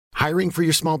Hiring for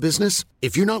your small business?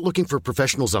 If you're not looking for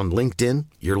professionals on LinkedIn,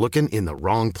 you're looking in the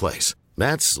wrong place.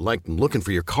 That's like looking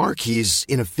for your car keys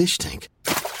in a fish tank.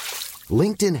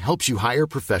 LinkedIn helps you hire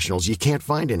professionals you can't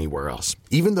find anywhere else,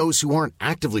 even those who aren't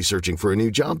actively searching for a new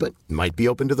job but might be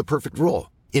open to the perfect role.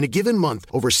 In a given month,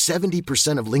 over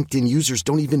 70% of LinkedIn users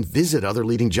don't even visit other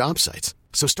leading job sites.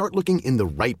 So start looking in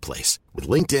the right place.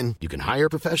 With LinkedIn, you can hire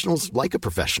professionals like a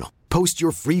professional. Post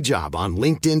your free job on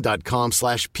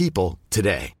linkedin.com/people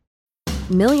today.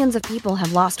 Millions of people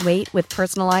have lost weight with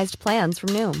personalized plans from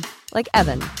Noom. Like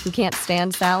Evan, who can't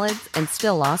stand salads and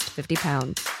still lost 50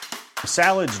 pounds.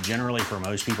 Salads generally for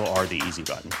most people are the easy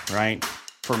button, right?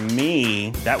 For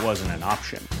me, that wasn't an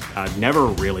option. I never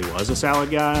really was a salad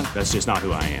guy. That's just not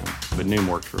who I am. But Noom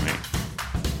worked for me.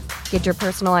 Get your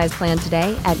personalized plan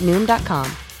today at Noom.com.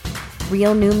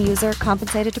 Real Noom user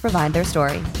compensated to provide their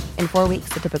story. In 4 weeks,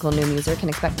 the typical Noom user can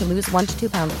expect to lose 1 to 2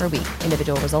 pounds per week.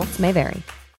 Individual results may vary.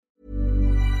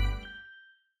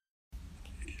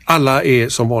 Alla är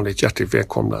som vanligt hjärtligt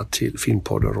välkomna till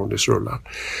Filmpodden Ronnys rullar.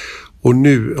 Och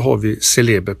nu har vi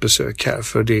celebert besök här,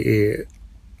 för det är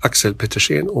Axel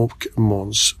Petersen och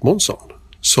Måns Månsson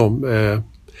som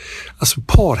alltså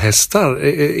parhästar.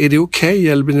 Är det okej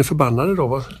eller blir ni förbannade då?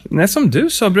 Va? Nej, som du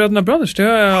sa, Bröderna Brothers, det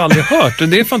har jag aldrig hört.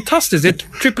 Det är fantastiskt. Det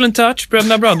är triple and touch,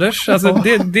 Bröderna Brothers. Alltså,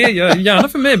 det gör gärna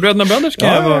för mig. Bröderna Brothers kan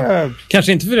jag vara.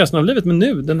 Kanske inte för resten av livet, men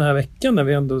nu, den här veckan när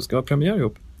vi ändå ska ha premiär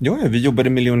ihop. Ja, vi jobbade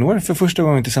miljoner för första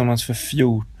gången tillsammans för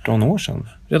 14 år sedan.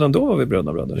 Redan då var vi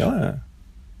Bröderna Brothers. Ja.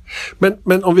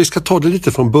 Men om vi ska ta det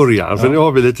lite från början, för nu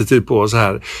har vi lite tid på oss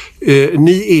här.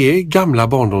 Ni är gamla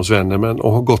barndomsvänner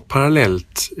och har gått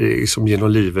parallellt liksom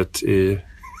genom livet.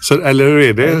 Så, eller hur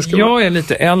är det? Jag är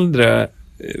lite äldre,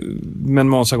 men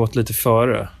Måns har gått lite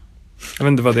före. Jag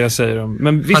vet inte vad det jag säger om.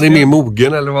 Men visst, han är mer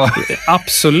mogen eller vad?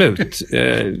 Absolut.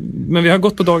 Men vi har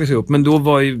gått på dagis ihop. Men då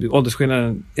var ju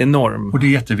åldersskillnaden enorm. Och det är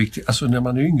jätteviktigt. Alltså när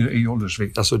man är yngre är ju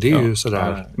åldersvikt. Alltså det är ju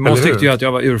sådär. Måns tyckte ju att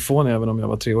jag var urfånig även om jag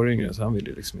var 3 år yngre. Så han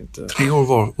ville liksom inte... 3 år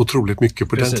var otroligt mycket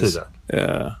på den tiden.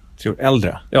 3 år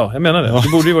äldre. Ja, jag menar det. Det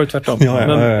borde ju varit tvärtom.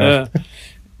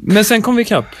 Men sen kom vi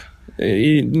ikapp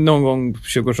i någon gång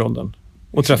 20-årsåldern.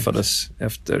 Och träffades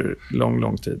efter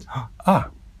lång tid.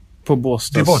 På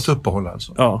Båstads. Det var ett uppehåll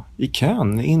alltså? Ja. I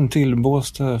Cannes, in till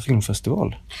Båstad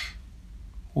filmfestival.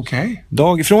 Okej.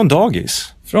 Från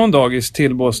dagis. Från dagis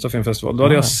till Båstad filmfestival. Då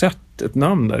hade jag sett ett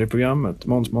namn där i programmet.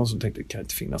 Måns Månsson tänkte, det kan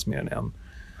inte finnas mer än en.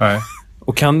 Nej.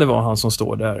 Och kan det vara han som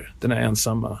står där? Den är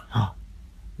ensamma.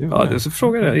 Ja, så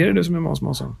frågade jag, är det du som är Måns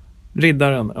Månsson?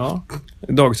 Riddaren, ja.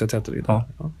 Dagiset heter Riddaren.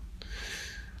 Ja.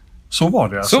 Så var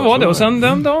det alltså? Så var det, och sen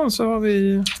den dagen så har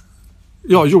vi...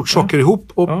 Ja, gjort saker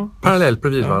ihop och parallellt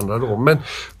bredvid varandra då. Men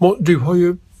du har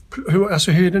ju, hur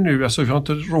är det nu? Alltså, jag har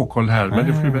inte råkoll här,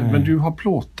 men du har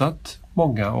plåtat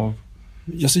många av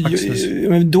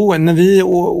men då, när vi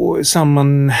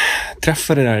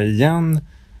sammanträffade där igen,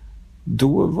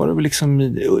 då var det väl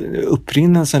liksom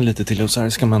upprinnelsen lite till, och så här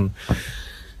ska man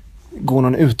gå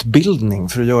någon utbildning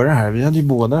för att göra det här. Vi hade ju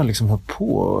båda liksom hållit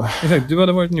på. Exakt, du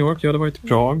hade varit i New York, jag hade varit i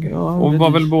Prag och var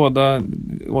väl båda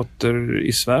åter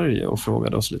i Sverige och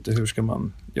frågade oss lite hur ska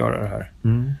man göra det här.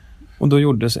 Och då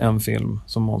gjordes en film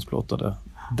som Måns plåtade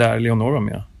där Leonor var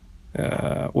med.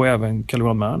 Och även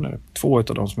Carl-Johan Märner, 2 av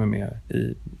dem som är med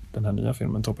i den här nya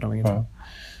filmen Toppen av ingenting.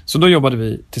 Så då jobbade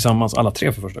vi tillsammans alla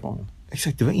 3 för första gången.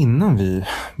 Exakt, det var innan vi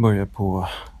började på...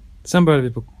 Sen började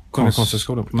vi på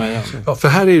Konsthögskolan på mig. Ja, för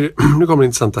här är det, nu kommer det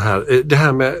intressant det här. Det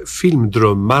här med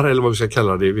filmdrömmar, eller vad vi ska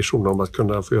kalla det, visioner om att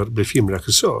kunna få bli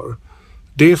filmregissör.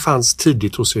 Det fanns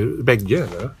tidigt hos er bägge,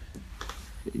 eller?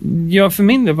 Ja, för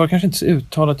min del var det kanske inte så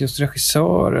uttalat just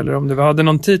regissör eller om det hade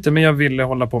någon titel, men jag ville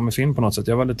hålla på med film på något sätt.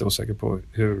 Jag var lite osäker på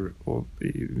hur och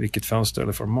i vilket fönster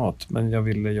eller format, men jag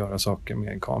ville göra saker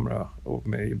med en kamera och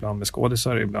ibland med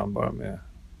skådisar, ibland bara med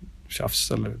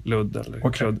tjafs eller ludd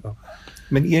eller kludd. Ja.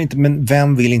 Men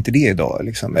vem vill inte det idag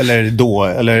liksom? Eller då,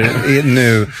 eller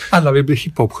nu? Alla vill bli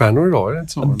hiphopstjärnor idag, är det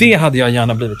inte så? Det hade jag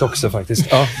gärna blivit också faktiskt.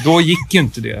 Ja, då gick ju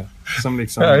inte det som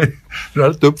liksom... Nej, du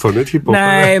hade inte uppfunnit hiphop.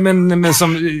 Nej, men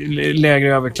som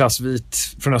lägre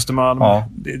överklassvit från Östermalm. Ja.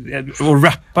 Och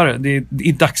rappare,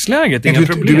 i dagsläget inga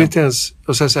problem. Du är inte ens,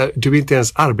 du är inte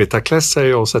ens arbetarklass, säger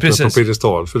jag, och sätter på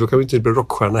pedestal, för då kan vi inte bli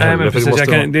rockstjärna heller. Nej, men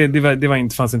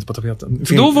precis, fanns inte på tapeten.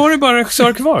 För då var det bara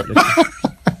regissör kvar. Liksom.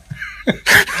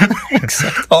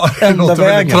 Exakt. Ja, det låter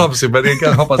väldigt tramsigt, men det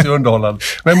kan hoppas jag underhållande.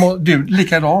 Men du,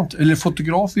 likadant, eller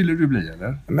fotograf ville du bli,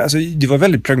 eller? Men alltså, det var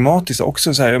väldigt pragmatiskt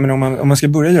också så här, jag menar, om man ska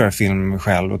börja göra film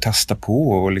själv och testa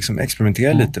på och liksom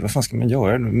experimentera lite, vad fan ska man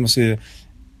göra? Du måste ju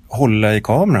hålla i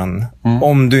kameran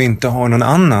om du inte har någon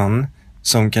annan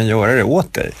som kan göra det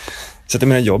åt dig. Så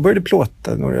att jag började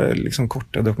plåta några liksom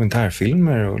korta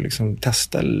dokumentärfilmer och liksom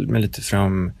testa mig lite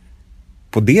fram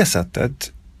på det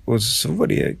sättet. Och så var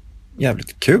det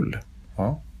jävligt kul.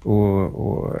 Ja.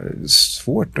 Och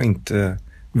svårt att inte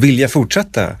vilja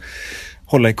fortsätta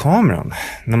hålla i kameran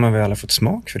när man väl har fått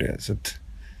smak för det.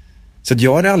 Så att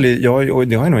jag hade aldrig, och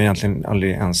det har jag nog egentligen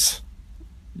aldrig ens,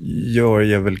 gör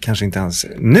jag väl kanske inte ens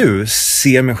nu,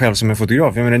 ser mig själv som en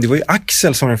fotograf. Jag menar, det var ju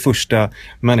Axel som var den första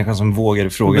människan som vågade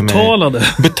fråga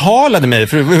betalade mig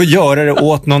för att göra det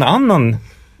åt någon annan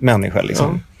människa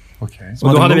liksom. Ja. Okay.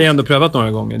 Och då hade vi ändå prövat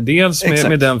några gånger. Dels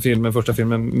med den filmen, första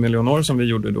filmen med Leonor som vi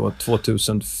gjorde då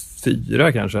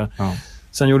 2004 kanske. Ja.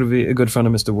 Sen gjorde vi A Good Friend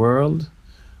of Mr. World.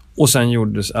 Och sen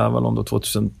gjordes Avalon då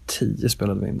 2010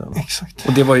 spelade vi in den. Exakt.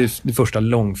 Och det var ju den första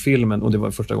långfilmen och det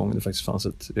var första gången det faktiskt fanns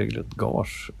ett regelrätt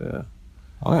gage.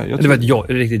 Det var ett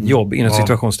riktigt jobb inom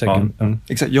situationstecken. Ja.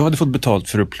 Exakt. Jag hade fått betalt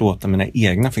för att plåta mina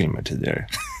egna filmer tidigare.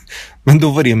 Men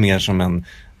då var det mer som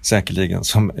säkerligen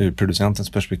som ur producentens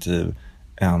perspektiv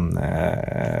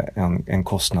en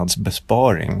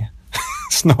kostnadsbesparing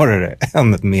snarare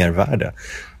än ett mervärde.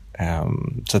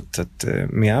 Så att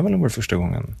med Avalon var det första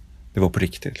gången det var på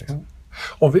riktigt. Liksom.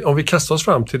 Om vi kastar oss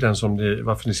fram till den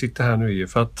varför ni sitter här nu är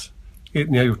för att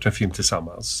ni har gjort en film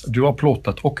tillsammans. Du har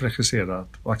plåtat och regisserat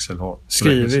och Axel har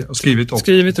skrivit och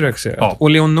regisserat. Ja. Och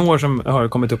Leonor som har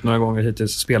kommit upp några gånger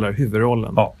hittills spelar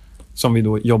huvudrollen. Ja. Som vi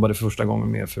då jobbade för första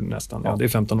gången med för nästan, det är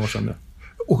 15 år sedan nu.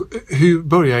 Och hur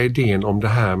börjar idén om det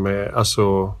här med,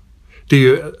 alltså, det är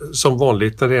ju som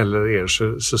vanligt när det gäller er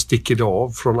så sticker det av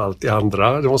från allt det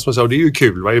andra. Det måste man säga, och det är ju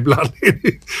kul, va? Ibland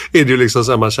är det ju liksom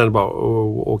så här, man känner bara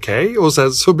okej. Och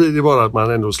sen så blir det bara att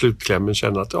man ändå slutklämmen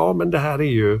känner att men det här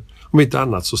är ju, om inte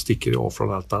annat så sticker det av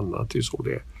från allt annat. Det är ju så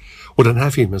det är. Och den här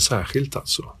filmen särskilt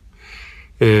alltså.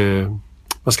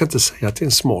 Man ska inte säga att det är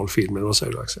en smal film, men vad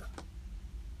säger du, Axel?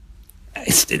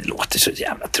 Det låter så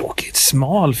jävla tråkigt.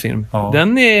 Smal film. Ja. Det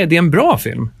är en bra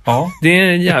film. Ja. Det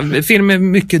är en film med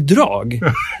mycket drag.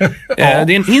 Det är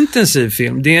en intensiv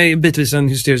film. Det är bitvis en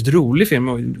hysteriskt rolig film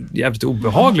och jävligt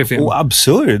obehaglig film. Och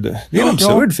absurd. Det är en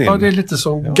absurd film. Ja, det är lite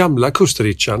som gamla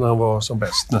Kusturica när han var som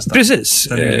bäst nästan. Precis.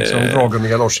 Det är liksom Dragan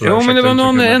med galoscherna. Ja, men det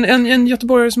var en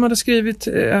göteborgare som hade skrivit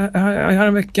här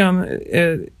en veckan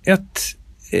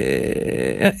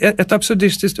ett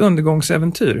absurdistiskt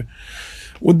undergångsäventyr.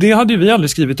 Och det hade ju vi aldrig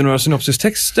skrivit i några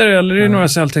synopsistexter eller i några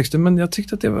celltexter, men jag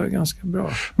tyckte att det var ganska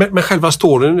bra. Men själva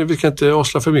storyn, vi kan inte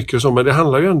avslöja för mycket så, men det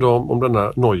handlar ju ändå om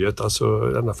denna Nojet, alltså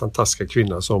denna fantastiska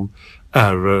kvinna som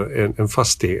ärver en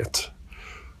fastighet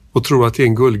och tror att det är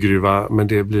en guldgruva, men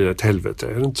det blir ett helvete,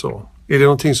 är det inte så? Är det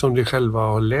någonting som ni själva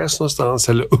har läst någonstans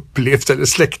eller upplevt eller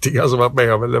släktingar som varit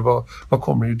med av, eller vad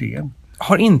kommer idén?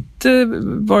 Har inte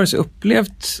vare sig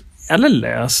upplevt eller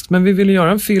läst, men vi ville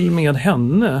göra en film med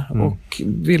henne och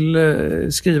ville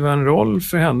skriva en roll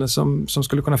för henne som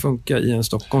skulle kunna funka i en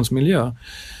Stockholmsmiljö.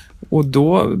 Och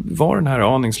då var den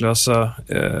här aningslösa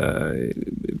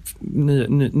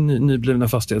nyblivna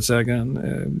fastighetsägaren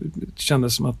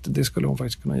kändes som att det skulle hon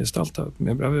faktiskt kunna gestalta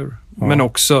med bravur. Ja. Men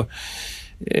också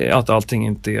att allting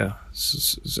inte är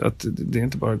så att det är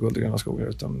inte bara guld och gröna skogar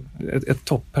utan ett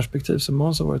toppperspektiv som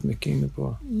Måns har varit mycket inne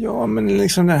på. Ja, men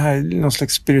liksom det här någon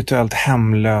slags spirituellt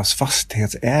hemlös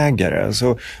fastighetsägare.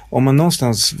 Alltså om man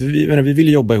någonstans, vi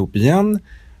ville jobba ihop igen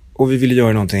och vi ville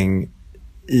göra någonting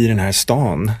i den här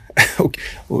stan. och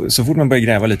så fort man börjar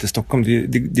gräva lite i Stockholm,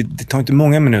 det tar inte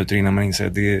många minuter innan man inser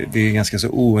att det är ganska så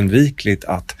oundvikligt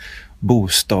att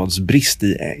bostadsbrist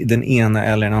i den ena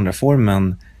eller den andra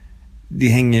formen, det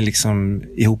hänger liksom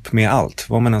ihop med allt.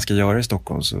 Vad man än ska göra i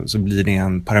Stockholm så blir det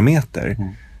en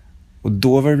parameter. Och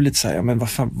då var det lite så här, men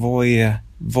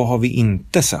vad har vi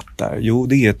inte sett där? Jo,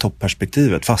 det är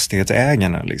toppperspektivet,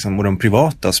 fastighetsägarna liksom, och de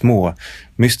privata, små,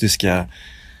 mystiska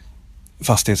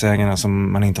fastighetsägarna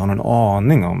som man inte har någon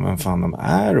aning om vem fan de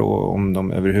är och om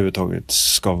de överhuvudtaget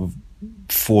ska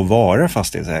få vara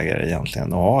fastighetsägare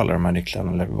egentligen och ha alla de här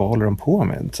nycklarna, eller vad håller de på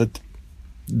med? Så att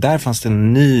där fanns det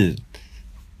en ny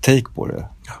take på det,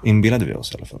 inbillade vi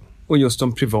oss i alla fall. Och just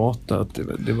de privata, att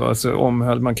det var alltså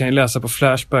omhöljd. Man kan ju läsa på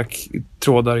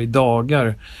Flashback-trådar i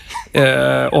dagar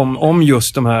om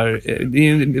just de här, det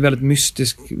är en väldigt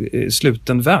mystisk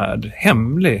sluten värld,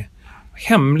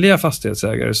 hemliga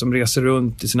fastighetsägare som reser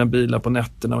runt i sina bilar på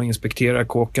nätterna och inspekterar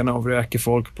kåkarna och vräker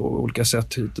folk på olika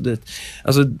sätt hit och dit.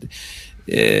 Alltså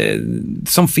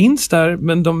som finns där,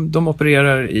 men de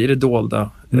opererar i det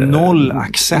dolda. Noll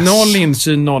access. Noll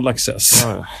insyn, noll access.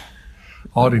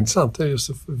 Ja, det är intressant. Det är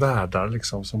just värdar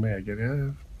liksom som äger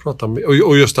det prata med.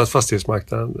 Och just att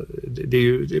fastighetsmarknaden, det är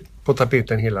ju på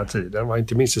tapeten hela tiden. Var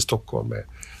inte minst i Stockholm med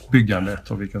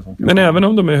byggandet och vilka som kan. Men även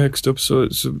om de är högst upp så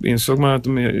insåg man att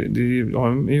de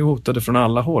är hotade från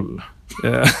alla håll.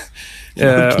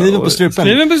 Kniven på strupen.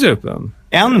 Kniven på strupen.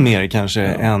 Än mer kanske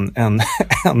än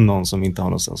någon som inte har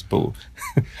någonstans bo.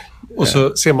 Och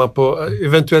så ser man på,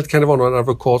 eventuellt kan det vara någon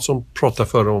advokat som pratar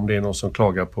för om det är någon som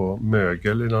klagar på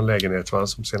mögel i någon lägenhet, va?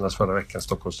 Som senast förra veckan,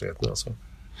 Stockholmsnyheterna. Alltså.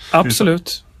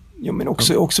 Absolut. Ja, men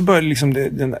också börjar liksom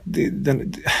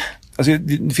alltså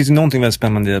det finns ju någonting väldigt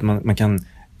spännande i att man kan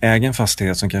äga en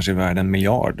fastighet som kanske är värd 1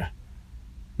 miljard.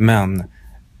 Men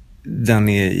den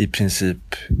är i princip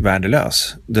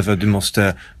värdelös. Därför att du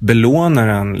måste belåna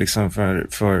den liksom för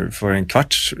 250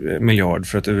 miljarder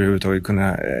för att överhuvudtaget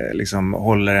kunna liksom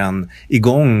hålla den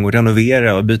igång och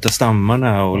renovera och byta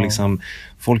stammarna och liksom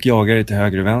folk jagar det till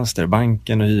höger och vänster.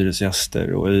 Banken och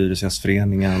hyresgäster och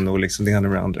hyresgästföreningen och liksom det ena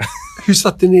med det andra. Hur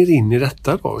satte ni er in i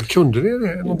detta då? Kunde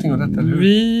ni någonting om detta? Eller?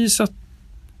 Vi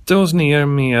satte oss ner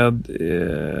med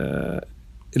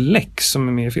Lex som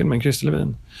är med i filmen, Christer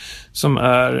Levin, som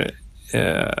är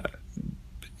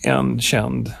en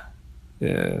känd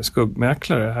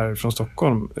skuggmäklare här från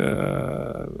Stockholm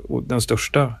och den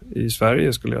största i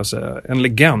Sverige skulle jag säga. En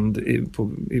legend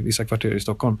i vissa kvarter i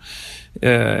Stockholm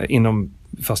inom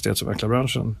fastighets- och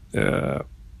mäklarbranschen.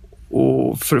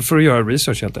 Och för att göra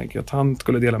research helt enkelt. Han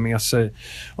skulle dela med sig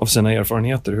av sina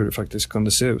erfarenheter hur det faktiskt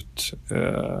kunde se ut.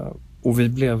 Och vi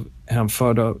blev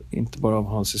hemförda inte bara av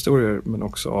hans historier men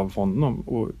också av honom.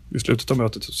 Och i slutet av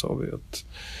mötet så sa vi att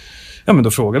men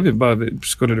då frågade vi bara,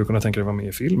 skulle du kunna tänka dig vara med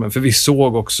i filmen? För vi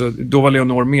såg också, då var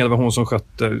Leonor med, det var hon som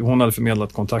skötte, hon hade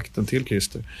förmedlat kontakten till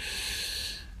Christer.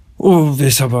 Och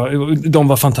vi sa bara, de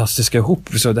var fantastiska ihop.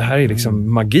 Vi sa, det här är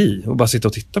liksom magi. Och bara sitta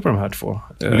och titta på de här två.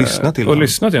 Och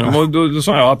lyssna till dem. Och då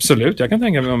sa jag, absolut, jag kan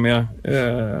tänka mig vara med.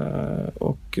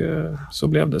 Och så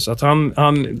blev det. Så att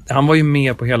han var ju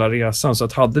med på hela resan. Så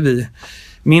att hade vi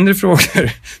mindre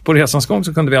frågor på resans gång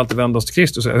så kunde vi alltid vända oss till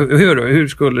Christer och säga, hur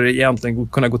skulle det egentligen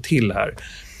kunna gå till här?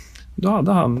 Då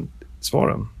hade han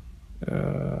svaren.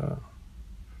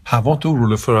 Han var inte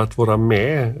orolig för att vara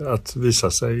med, att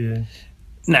visa sig.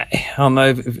 Nej, han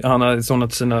har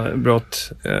sonat sina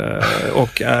brott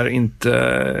och är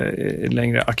inte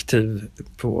längre aktiv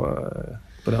på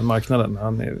den marknaden.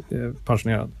 Han är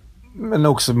pensionerad. Men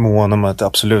också mån om att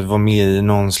absolut vara med i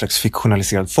någon slags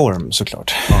fiktionaliserad form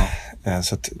såklart. Ja.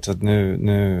 Så att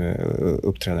nu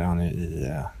uppträder han i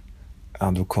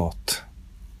advokat,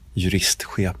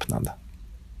 juristskepnad.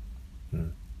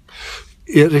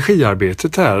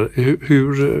 Regiarbetet här,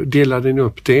 hur delade ni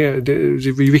upp det? Det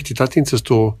är ju viktigt att inte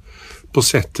stå på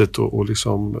sättet och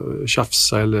liksom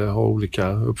tjafsa eller ha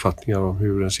olika uppfattningar om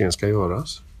hur en scen ska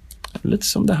göras. Lite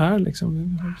som det här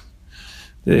liksom.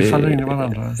 Vi faller in i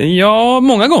varandra. Ja,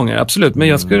 många gånger, absolut. Men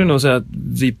jag skulle nog säga att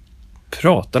vi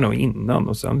pratar nog innan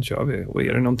och sen kör vi. Och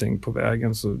är det någonting på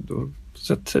vägen så då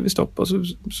sätter vi stopp och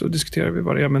så diskuterar vi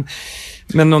vad det är.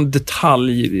 Men någon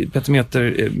detalj,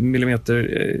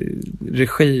 millimeter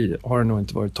regi har det nog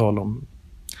inte varit tal om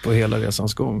på hela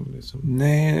resans gång. Liksom.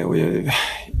 Nej, och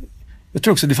jag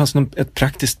tror också att det fanns ett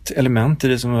praktiskt element i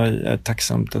det som var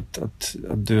tacksamt att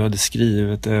du hade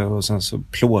skrivit det och sen så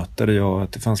plåtade jag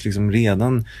att det fanns liksom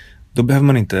redan, då behöver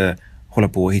man inte hålla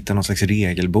på och hitta någon slags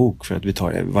regelbok för att vi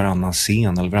tar varannan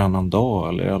scen eller varannan dag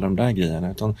eller alla de där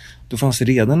grejerna, utan då fanns det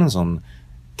redan en sån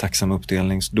tacksam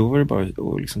uppdelning, så då var det bara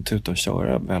att liksom tuta och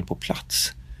köra väl på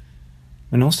plats.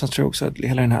 Men någonstans tror jag också att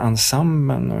hela den här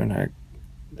ensemblen och den här,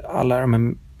 alla de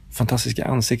här fantastiska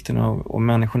ansiktena och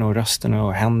människorna och rösterna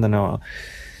och händerna och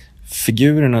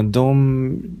figurerna,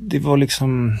 det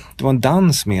var en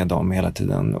dans med dem hela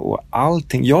tiden, och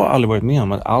allting, jag har aldrig varit med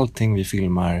om att allting vi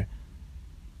filmar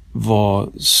var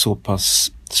så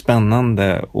pass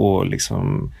spännande och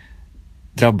liksom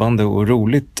drabbande och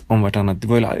roligt om vartannat. Det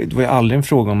var ju aldrig en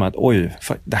fråga om att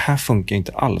det här funkar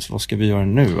inte alls, vad ska vi göra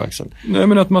nu, Axel? Nej,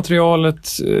 men att materialet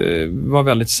var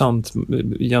väldigt sant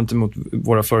gentemot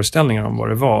våra föreställningar om vad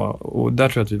det var, och där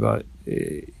tror jag att vi var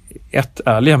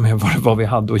ärliga med vad vi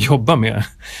hade att jobba med.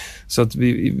 Så att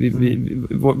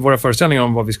våra föreställningar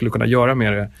om vad vi skulle kunna göra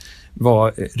med det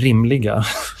var rimliga.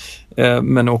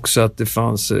 Men också att det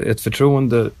fanns ett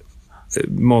förtroende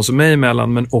Måns och mig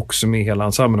emellan, men också med hela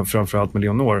ensemblen och framförallt med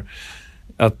Leonor.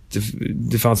 Att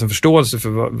det fanns en förståelse för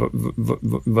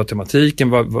vad tematiken,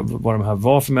 vad de här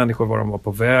var för människor, vad de var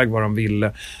på väg, vad de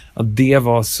ville. Att det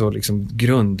var så liksom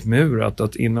grundmurat,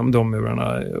 att inom de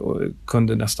murarna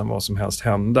kunde nästan vad som helst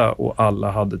hända och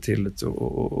alla hade tillit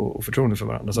och förtroende för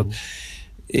varandra. Så att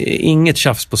Inget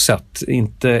tjafs på set,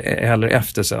 inte heller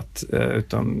efter set,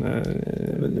 utan...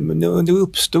 Men det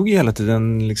uppstod ju hela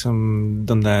tiden liksom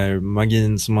den där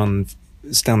magin som man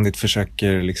ständigt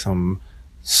försöker liksom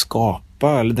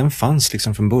skapa, eller den fanns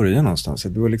liksom från början någonstans.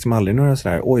 Det var liksom aldrig några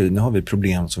sådär, oj, nu har vi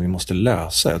problem som vi måste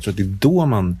lösa. Jag tror att det är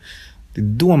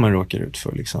då man råkar ut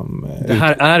för liksom... Det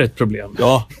här är ett problem.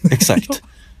 Ja, exakt.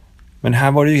 Men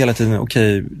här var det ju hela tiden,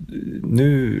 okej,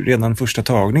 nu redan första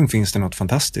tagning finns det något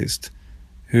fantastiskt.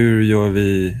 Hur gör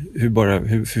vi,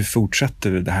 hur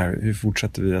fortsätter vi det här? Hur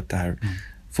fortsätter vi att det här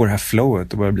får det här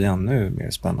flowet och börjar bli ännu mer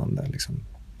spännande liksom?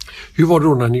 Hur var det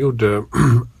då när ni gjorde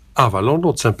Avalon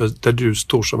då till exempel, där du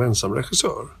står som ensam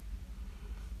regissör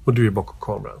och du är bakom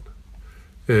kameran?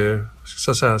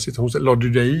 Så att säga, lade du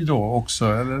dig i då också?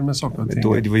 Eller med saker och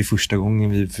ting? Det var ju första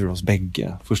gången för oss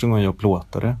bägge. Första gången jag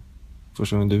plåtade.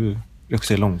 Första gången du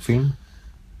också är långfilm.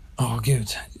 Gud.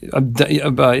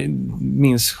 Jag bara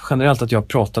minns generellt att jag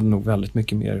pratade nog väldigt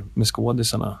mycket mer med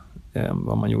skådisarna än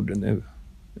vad man gjorde nu.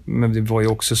 Men det var ju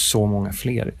också så många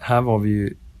fler. Här var vi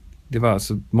ju, det var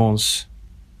alltså Måns,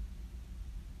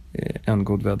 en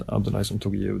god vän, Abdullahi som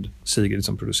tog ljud, Sigrid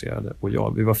som producerade och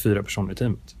jag. Vi var 4 personer i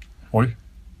teamet. Oj.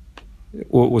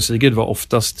 Och Sigrid var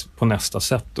oftast på nästa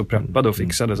sätt och preppade och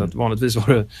fixade. Så att vanligtvis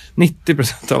var det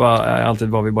 90% av alltid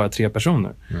var vi bara 3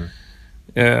 personer.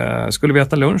 Skulle vi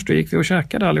äta lunch, då gick vi och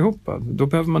käkade allihopa. Då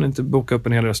behöver man inte boka upp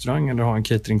en hel restaurang eller ha en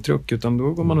cateringtruck, utan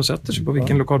då går man och sätter sig på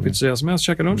vilken lokal pizzeria som helst,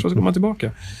 käkar lunch och så går man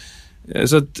tillbaka.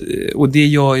 Så att, och det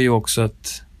gör ju också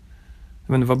att,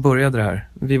 jag vet inte, vad började det här?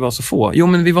 Vi var så få. Jo,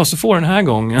 men vi var så få den här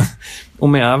gången. Och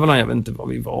med Avalon, jag vet inte vad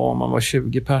vi var. Man var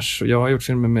 20 pers och jag har gjort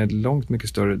filmer med långt mycket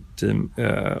större team.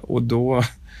 Och då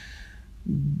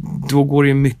går det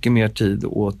ju mycket mer tid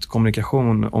åt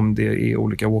kommunikation, om det är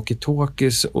olika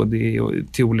walkie-talkies och det är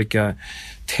till olika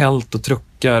tält och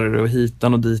truckar och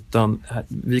hitan och ditan.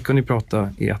 Vi kunde ju prata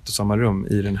i ett och samma rum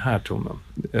i den här tonen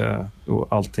och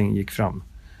allting gick fram.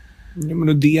 Ja,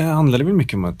 men det handlade väl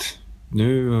mycket om att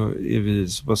nu är vi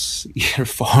så pass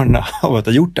erfarna av att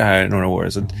ha gjort det här några år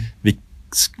så att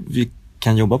vi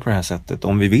kan jobba på det här sättet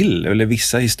om vi vill. Eller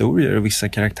vissa historier och vissa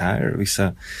karaktärer och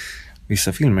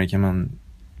vissa filmer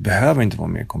behöver inte vara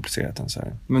mer komplicerat än så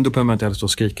här. Men då behöver man inte heller stå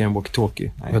och skrika i en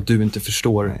walkie-talkie. För att du inte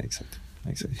förstår. Nej, exakt.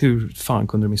 Hur fan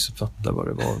kunde du missuppfatta vad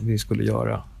det var vi skulle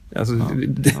göra? Alltså,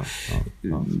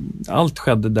 allt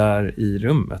skedde där i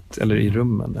rummet. Eller i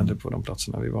rummen. Eller på de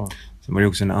platserna vi var. Sen var det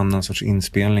också en annan sorts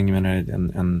inspelning.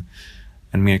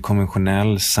 En mer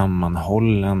konventionell,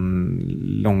 sammanhållen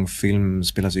långfilm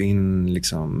spelas ju in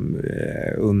liksom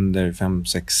under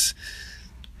 5-6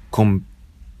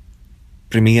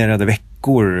 komprimerade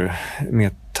veckor med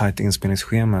ett tajt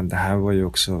inspelningsschema. Det här var ju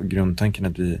också grundtanken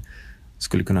att vi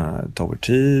skulle kunna ta vår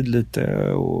tid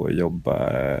lite och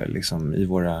jobba liksom i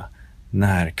våra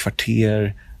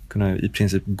närkvarter, kunna i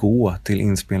princip gå till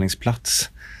inspelningsplats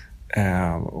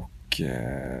och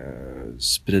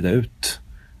sprida ut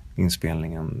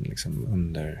inspelningen liksom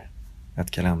under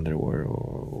ett kalenderår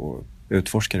och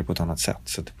utforska det på ett annat sätt.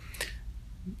 Så att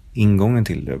ingången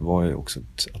till det var ju också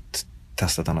att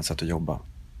testa ett annat sätt att jobba.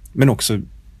 Men också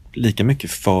lika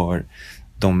mycket för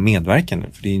de medverkande.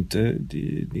 För det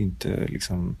är inte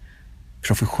liksom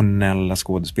professionella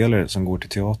skådespelare som går till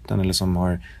teatern eller som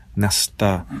har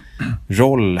nästa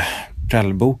roll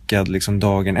prällbokad liksom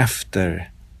dagen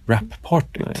efter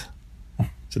rap-partyt.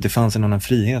 Så det fanns en annan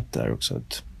frihet där också.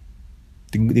 Att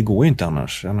det går ju inte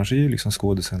annars. Annars är ju liksom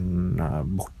skådespelarna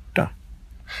borta.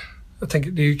 Jag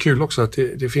tänker, det är ju kul också att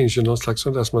det finns ju någon slags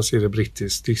sån där som man ser i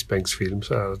brittisk diskbänksfilm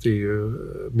så här, att det är ju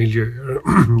miljöer.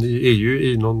 Det är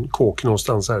ju i någon kåk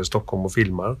någonstans här i Stockholm och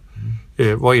filmar.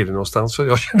 Vad är det någonstans? För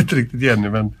jag känner inte riktigt igen det,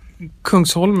 men...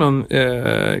 Kungsholmen,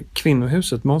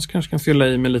 Kvinnohuset. Måns kanske kan fylla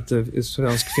i med lite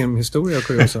svensk filmhistoria och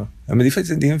kuriosa. Ja, men det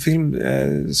är en film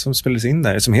som spelades in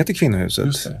där som heter Kvinnohuset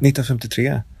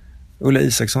 1953. Ulla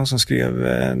Isaksson som skrev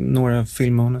några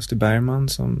filmmanus till Bergman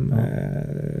som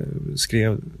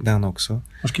skrev den också.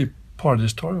 Och skrev Paradise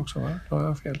Story också, va? Då har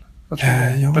jag fel.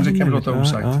 Men det kan vi låta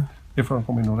osagt. Ja. Det får de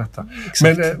komma in och rätta.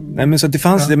 Nej, men så att det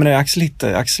fanns det, men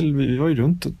Axel, vi var ju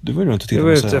runt och du var ju runt och tittade.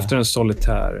 Jag var ute efter en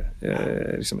solitär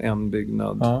liksom en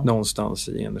byggnad någonstans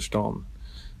i innerstan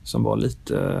som var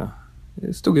lite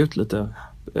stod ut lite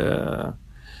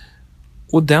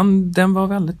och den var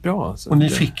väldigt bra. Och ni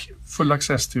fick full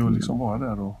access till att liksom vara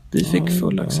där då? Vi fick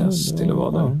full access till att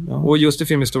vara där. Ja. Och just det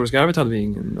filmhistoriska arvet hade vi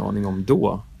ingen aning om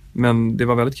då. Men det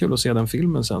var väldigt kul att se den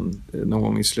filmen sen någon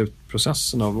gång i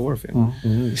slutprocessen av vår film.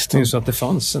 Det är så att det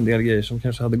fanns en del grejer som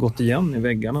kanske hade gått igen i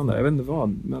väggarna där. Jag vet inte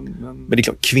vad. Men det är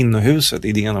klart, Kvinnohuset,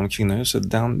 idén om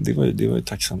Kvinnohuset, det var ju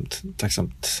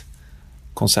tacksamt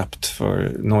koncept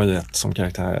för Nojet som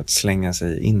karaktär att slänga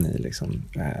sig in i liksom.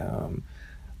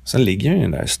 Sen ligger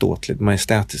den där ståtligt,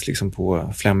 majestätiskt liksom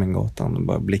på Fleminggatan och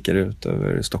bara blickar ut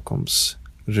över Stockholms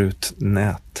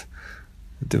rutnät.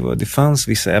 Det fanns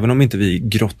vissa, även om inte vi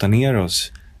grottar ner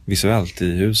oss visuellt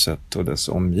i huset och dess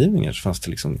omgivningar, så fanns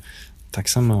det liksom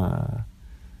tacksamma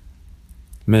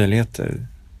möjligheter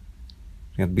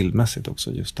rent bildmässigt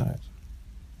också just där.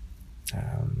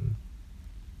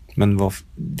 Men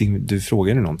du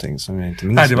frågade någonting som jag inte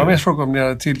minns. Nej, det var mest fråga om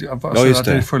att det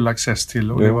är full access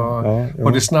till. Och det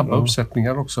var det snabba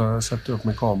uppsättningar också, sätta upp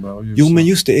med kamera och ljus. Jo, men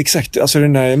just det, exakt. Alltså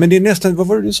den där, men det är nästan, vad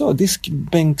var det du sa?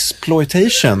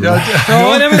 Diskbänksploitation. Det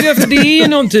är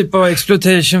någon typ av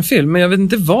exploitation-film, men jag vet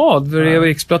inte vad det är att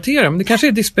exploatera. Men det kanske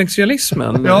är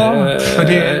diskbänksrealismen. Ja, för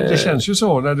det känns ju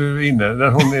så när du är inne, när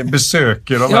hon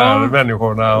besöker de här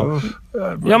människorna och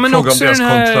men också den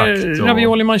här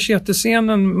Ravioli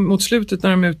Machete-scenen mot slutet när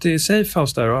de är ute i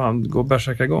Safehouse där och han går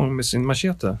bärsärka igång med sin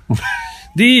machete.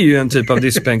 Det är ju en typ av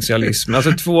diskbänksrealism.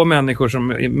 Alltså två människor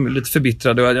som är lite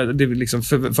förbittrade och det är liksom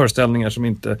föreställningar som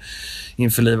inte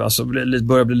införlivas och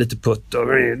börjar bli lite putt. Och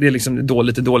det är liksom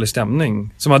lite dålig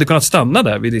stämning som hade kunnat stanna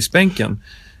där vid diskbänken.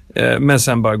 Men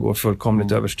sen bara går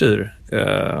fullkomligt överstyr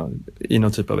i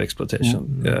någon typ av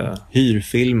exploitation.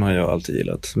 Hyrfilm har jag alltid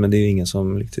gillat, men det är ju ingen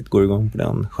som riktigt går igång på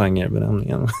den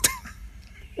genrebenämningen.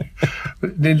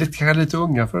 Det är kanske lite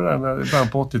unga för det där början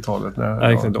på 80-talet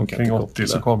när kring 80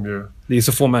 så kom ju. Det är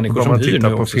så få människor som hyr nu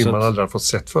på också, film man aldrig har fått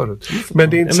sett förut. Men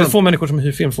det är inte få människor som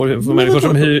hyr film, få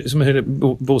människor som hyr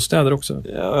bostäder också.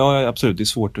 Ja, absolut. Det är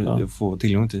svårt att få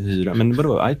tillgång till hyra. Men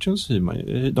vadå, iTunes hyr man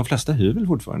ju. De flesta hyr väl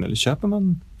fortfarande, eller köper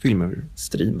man filmer?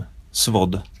 Stream.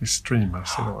 SVOD. Det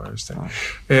streamas idag, just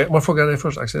det. Man frågar dig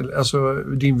först, Axel, alltså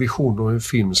din vision om hur en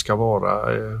film ska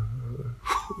vara,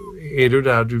 är du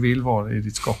där du vill vara i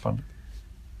ditt skapande?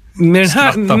 Med den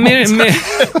här filmen,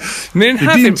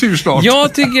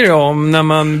 jag tycker om när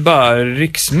man bara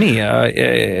rycks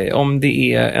med, om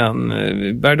det är en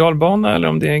berg-dalbana eller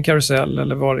om det är en karusell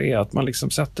eller vad det är, att man liksom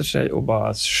sätter sig och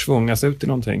bara svungas ut i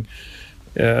någonting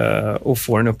och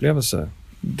får en upplevelse.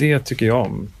 Det tycker jag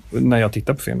om när jag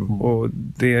tittar på film, och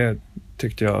det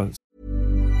tyckte jag.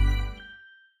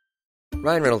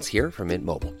 Ryan Reynolds here from Mint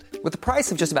Mobile. With the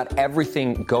price of just about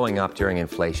everything going up during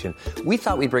inflation, we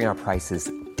thought we'd bring our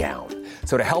prices down.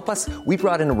 So to help us, we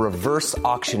brought in a reverse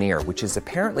auctioneer, which is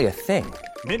apparently a thing.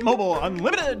 Mint Mobile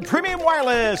Unlimited Premium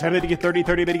Wireless. How to get 30,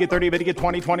 30, bit to get 30, bit to get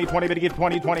 20, 20, 20, bit to get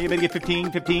 20, 20, bit to get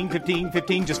 15, 15, 15,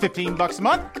 15, just $15 a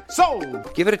month?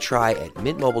 Sold! Give it a try at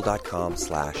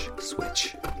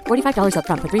mintmobile.com/switch. $45 up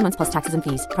front for 3 months plus taxes and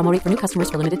fees. Promo rate for new customers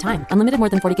for limited time. Unlimited more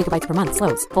than 40 gigabytes per month.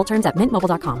 Slows full terms at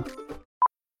mintmobile.com.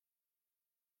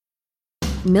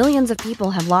 Millions of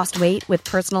people have lost weight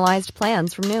with personalized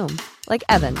plans from Noom. Like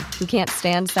Evan, who can't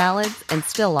stand salads and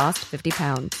still lost 50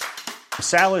 pounds.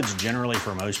 Salads generally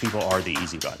for most people are the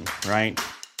easy button, right?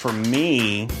 For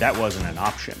me, that wasn't an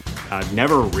option. I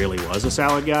never really was a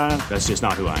salad guy. That's just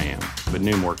not who I am. But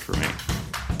Noom worked for me.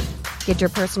 Get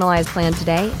your personalized plan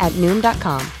today at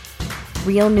Noom.com.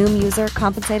 Real Noom user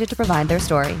compensated to provide their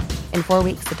story. In 4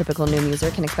 weeks, the typical Noom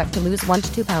user can expect to lose 1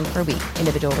 to 2 pounds per week.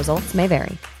 Individual results may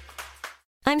vary.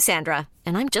 I'm Sandra,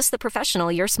 and I'm just the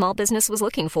professional your small business was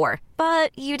looking for.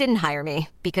 But you didn't hire me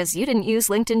because you didn't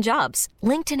use LinkedIn Jobs.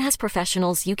 LinkedIn has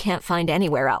professionals you can't find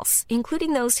anywhere else,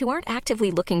 including those who aren't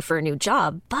actively looking for a new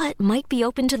job, but might be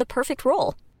open to the perfect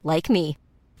role, like me.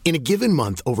 In a given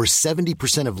month, over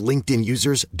 70% of LinkedIn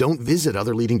users don't visit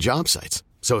other leading job sites.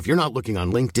 So if you're not looking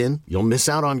on LinkedIn, you'll miss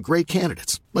out on great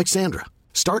candidates like Sandra.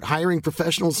 Start hiring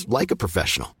professionals like a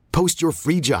professional. Post your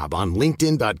free job on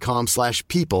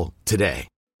linkedin.com/people today.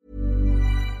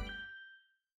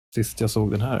 Sist jag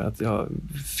såg den här, att jag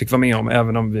fick vara med om,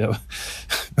 även om det är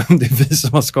vi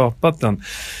som har skapat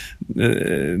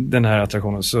den här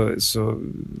attraktionen, så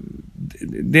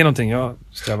det är någonting jag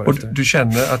strävar efter. Och du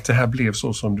känner att det här blev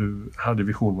så som du hade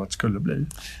vision om att det skulle bli?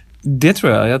 Det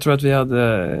tror jag. Jag tror att vi hade...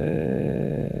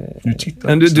 Nu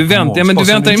tittar du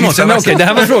väntar i måste. Men okej, det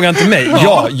här var frågan till mig.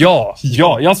 Ja.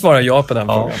 Jag svarar ja på den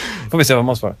frågan. Får vi se vad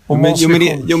man svarar. Men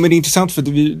det är intressant, för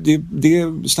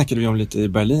det snackade vi om lite i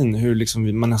Berlin. Hur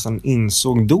liksom man nästan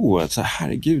insåg då att så här,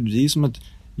 herregud, det är som att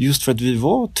just för att vi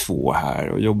var två här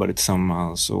och jobbade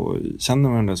tillsammans och kände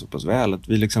varandra så pass väl, att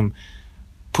vi liksom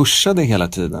pushade hela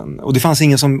tiden. Och det fanns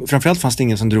framförallt fanns det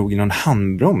ingen som drog i någon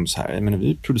handbroms här. Jag menar,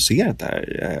 vi producerat det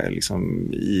här liksom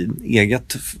i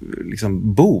eget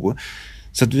liksom bo.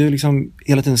 Så att vi har liksom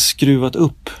hela tiden skruvat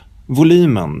upp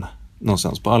volymen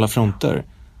någonstans på alla fronter.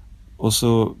 Och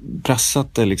så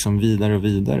pressat det liksom vidare och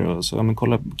vidare. Och så, ja men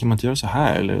kolla, kan man inte göra så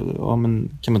här? Eller, ja men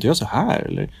kan man inte göra så här?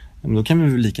 Eller, ja, men då kan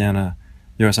vi väl lika gärna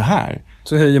göra så här.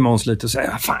 Så höjer Måns lite och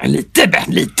säger fan lite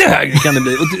högre kan det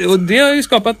bli. Och det har ju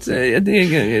skapat, det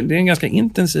är en ganska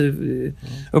intensiv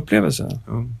upplevelse.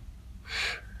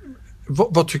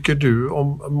 Vad tycker du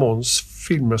om Måns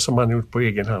filmer som han gjort på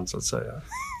egen hand så att säga?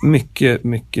 Mycket,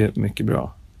 mycket, mycket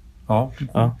bra. Ja.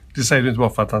 Det säger du inte bara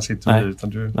för att han sitter med utan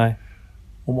du... Nej.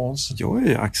 Och Måns? Jag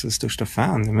är Axels största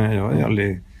fan, men jag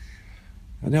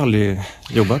hade aldrig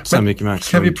jobbat så mycket med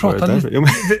Axel. Kan vi prata lite?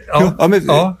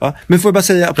 Men får jag bara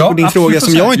säga apropå din fråga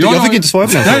som jag fick inte svara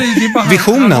på den.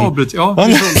 Visionen.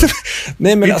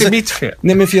 Nej, men inte mitt fel.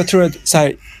 Nej, men för jag tror att så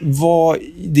här,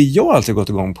 det jag alltid gått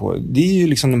igång på, det är ju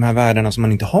liksom de här världarna som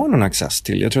man inte har någon access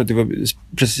till. Jag tror att det var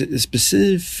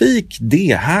specifikt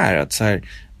det här, att så här,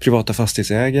 privata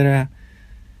fastighetsägare,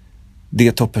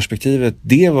 det toppperspektivet,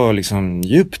 det var liksom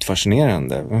djupt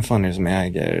fascinerande. Vem fan är det som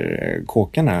äger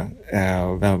kåkarna?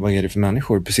 Vad är det för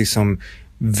människor? Precis som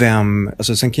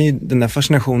alltså sen kan ju den där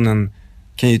fascinationen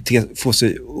kan ju få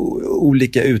sig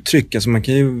olika uttryck. Alltså man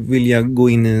kan ju vilja gå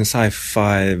in i en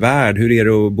sci-fi-värld. Hur är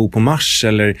det att bo på Mars?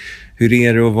 Eller hur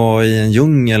är det att vara i en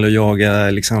djungel och jaga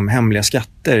liksom hemliga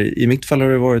skatter? I mitt fall har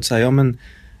det varit så här, men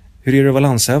hur är det att vara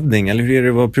landshövding? Eller hur är det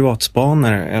att vara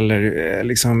privatspanare? Eller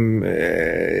liksom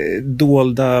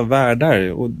dolda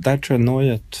världar? Och där tror jag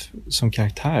Nojet som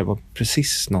karaktär var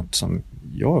precis något som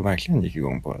jag verkligen gick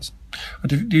igång på. Alltså.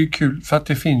 Det är ju kul för att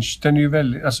den är ju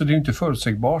väldigt, alltså det är ju inte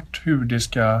förutsägbart hur det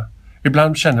ska...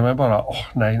 Ibland känner man bara,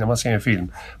 nej, när man ser en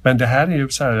film. Men det här är ju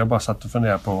så här, jag bara satt och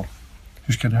funderade på,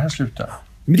 hur ska det här sluta?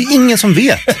 Men det är ingen som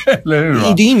vet. Eller hur,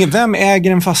 va? Det är ingen, vem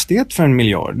äger en fastighet för 1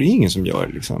 miljard? Det är ingen som gör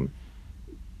liksom.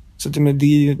 Så det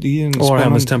är en och har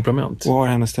hennes temperament. Och har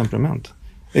hennes temperament.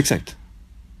 Exakt.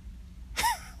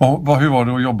 Hur var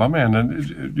det att jobba med henne?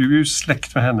 Du är ju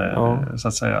släkt med henne så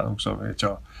att säga också, vet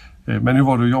jag. Men hur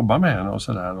var det att jobba med henne och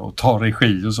sådär och ta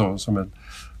regi och så som en...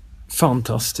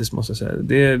 Fantastiskt måste jag säga.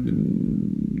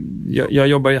 Jag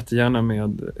jobbar jättegärna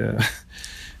med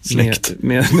släkt.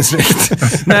 Med släkt.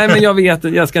 Nej, men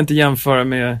jag ska inte jämföra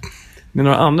med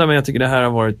några andra, men jag tycker det här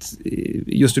har varit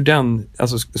just ur den,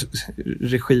 alltså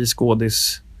regi,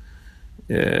 skådis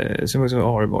som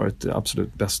har varit det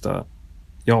absolut bästa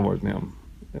jag har varit med om.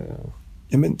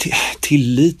 Ja, men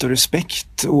tillit och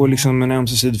respekt och liksom en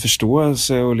ömsesidig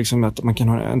förståelse och liksom att man kan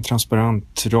ha en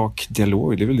transparent, rak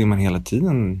dialog. Det är väl det man hela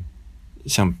tiden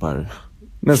kämpar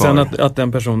men för. Sen att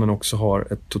den personen också har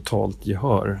ett totalt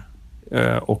gehör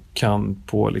och kan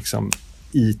på liksom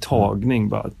i tagning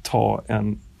bara ta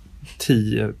en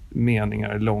 10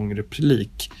 meningar lång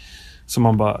replik som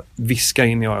man bara viskar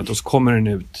in i örat och så kommer den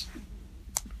ut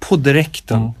på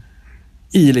direkten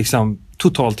i liksom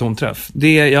total tonträff.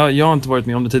 Jag har inte varit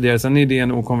med om det tidigare. Sen är det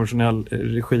en okonventionell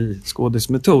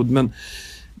regiskådismetod, men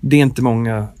det är inte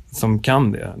många som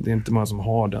kan det. Det är inte många som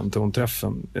har den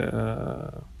tonträffen.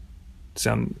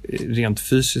 Sen rent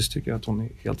fysiskt tycker jag att hon är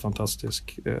helt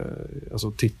fantastisk. Alltså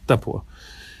att titta på.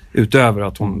 Utöver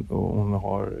att hon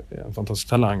har en fantastisk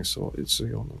talang så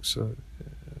är hon också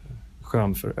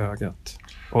skön för ögat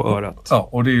och örat. Ja,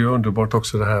 och det är ju underbart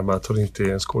också det här med att hon inte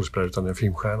är en skådespelare utan en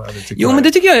filmstjärna. Men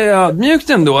det tycker jag är ödmjukt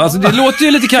ändå. Alltså det låter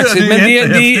ju lite kaxigt,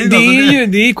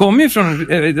 men det kommer ju från...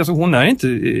 Alltså hon är inte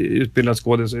utbildad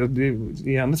skådespelare.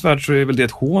 I hennes värld så är väl det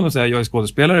ett hån att säga jag är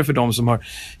skådespelare för de som har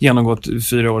genomgått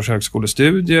 4 års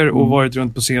högskolestudier och varit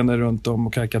runt på scener runt om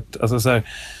och karkat. Alltså så här,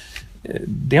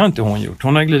 det har inte hon gjort.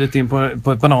 Hon har glidit in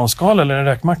på ett bananskal eller en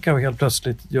räkmacka och helt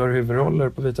plötsligt gör huvudroller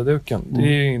på vita duken. Det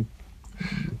är ju inte...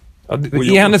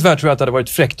 I hennes värld tror jag att det hade varit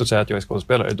fräckt att säga att jag är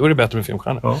skådespelare. Då är det bättre med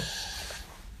filmstjärna. Ja.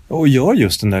 Och gör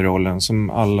just den där rollen som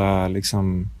alla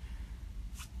liksom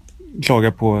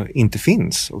klagar på inte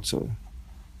finns också.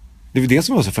 Det är det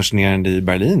som var så fascinerande i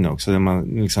Berlin också. Där man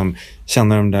liksom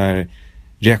känner de där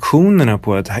reaktionerna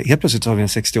på att helt plötsligt har vi en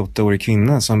 68-årig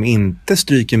kvinna som inte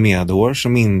stryker medhår,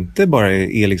 som inte bara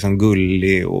är liksom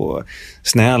gullig och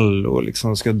snäll och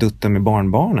liksom ska dutta med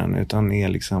barnbarnen, utan är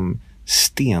liksom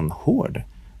stenhård.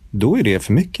 Då är det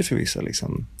för mycket för vissa.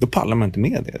 Liksom. Då pallar man inte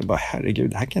med det. Bara,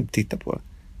 herregud, det här kan jag inte titta på.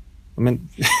 Men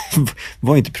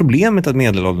var inte problemet att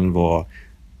medelåldern var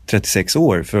 36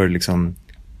 år för liksom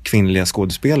kvinnliga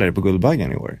skådespelare på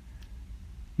Guldbaggen i år?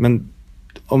 Men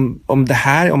om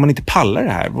man inte pallar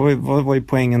det här, vad är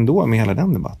poängen då med hela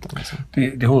den debatten? Alltså?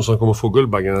 Det är hon som kommer få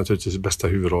Guldbaggen naturligtvis bästa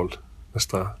huvudroll.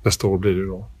 Nästa år blir det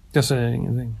då. Jag säger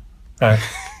ingenting. Nej,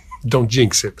 don't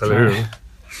jinx it, eller hur?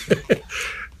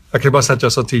 Jag kan bara säga att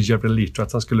jag sa till Jeffrey Leach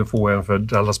att han skulle få en för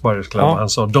Dallas Buyers Club. Han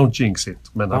sa don't jinx it,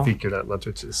 men han fick ju den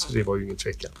naturligtvis. Det var ju ingen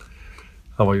tvekan.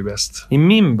 Han var ju bäst. I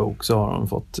min bok så har han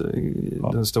fått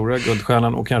den stora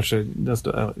guldstjärnan och kanske den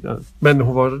stora... Men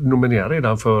hon var nominerad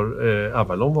redan för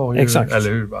Avalon var hon ju, exakt.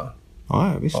 Eller hur, va?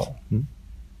 Ja, visst.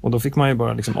 Ja. Och då fick man ju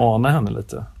bara liksom ana henne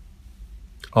lite.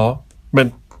 Ja,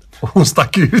 men hon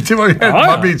stack ut. Det var ju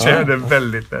man blir kär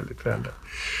väldigt, väldigt vänlig.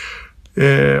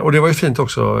 Och det var ju fint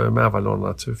också med Avalon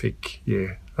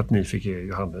att ni fick ge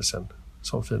Johannes en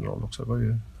sån fin roll också. Det var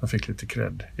ju, han fick lite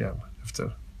cred igen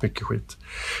efter mycket skit.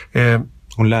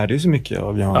 Hon lärde ju så mycket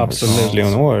av Johannes. Absolut.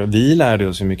 Leonor. Vi lärde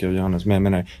oss så mycket av Johannes. Men jag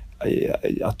menar,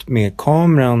 att med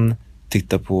kameran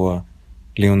titta på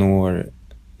Leonor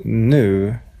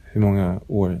nu, hur många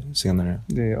år senare?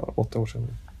 Det är 8 år sedan.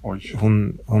 Oj.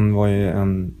 Hon var ju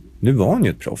nu var hon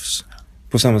ju ett proffs.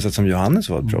 På samma sätt som Johannes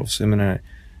var ett proffs. Jag menar,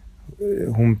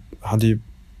 hon hade ju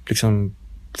liksom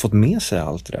fått med sig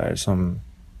allt det där som,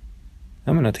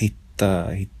 jag menar, att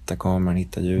hitta kameran,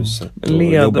 hitta ljuset.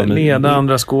 Leda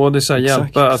andra skådisar,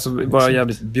 hjälpa, alltså vara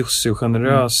jävligt bjussig och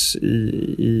generös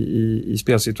i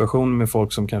spelsituationen med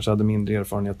folk som kanske hade mindre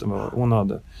erfarenhet än vad hon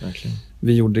hade. Verkligen.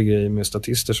 Vi gjorde grejer med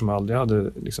statister som aldrig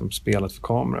hade liksom spelat för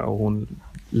kamera, och hon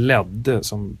ledde,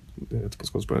 som det heter på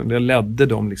skådespråket, det ledde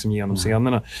dem liksom genom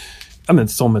scenerna. Ja, men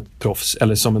som ett proffs,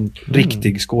 eller som en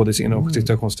riktig skådis inom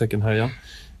citationstecken här igen.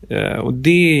 Och det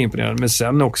är imponerande. Men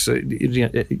sen också,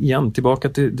 igen, tillbaka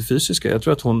till det fysiska. Jag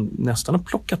tror att hon nästan har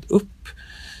plockat upp,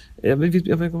 jag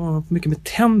vet mycket med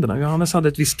tänderna. Johannes hade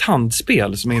ett visst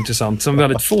tandspel som är intressant, som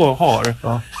väldigt få har.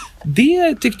 Ja.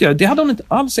 Det tyckte jag, det hade hon inte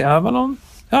alls i Avalon.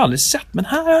 Jag har aldrig sett, men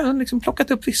här har hon liksom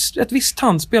plockat upp ett visst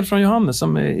tandspel från Johannes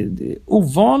som är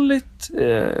ovanligt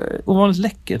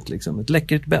läckert, liksom. Ett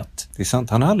läckert bett. Det är sant,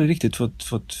 han har aldrig riktigt fått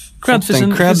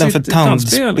den credden för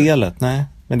tandspelet. Nej,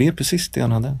 men det är precis det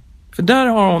han hade. För där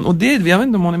har hon, och det, jag vet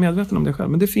inte om hon är medveten om det själv,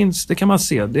 men det kan man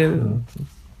se.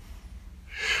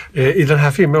 I den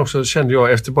här filmen också kände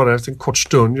jag efter en kort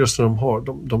stund, just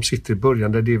när de sitter i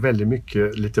början där det är väldigt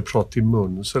mycket lite prat i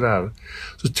mun sådär,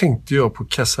 så tänkte jag på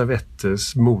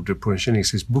Cassavetes mode på en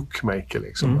kinesisk bookmaker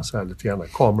liksom. Så här lite grann.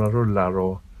 Kameran rullar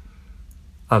och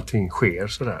allting sker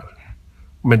sådär.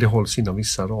 Men det hålls inom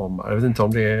vissa ramar. Jag vet inte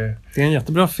om det är... Det är en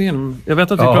jättebra film. Jag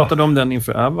vet att vi pratade om den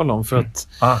inför Avalon, för att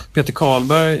Peter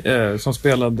Karlberg som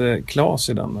spelade Claes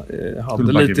i den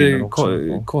hade lite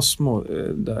Cosmo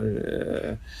där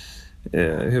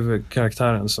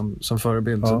huvudkaraktären som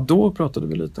förebild. Så då pratade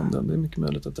vi lite om den. Det är mycket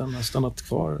möjligt att den har stannat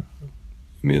kvar.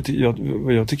 Men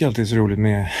jag tycker alltid är så roligt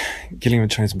med Killing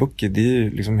with Chinese Bookie, det är ju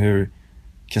liksom hur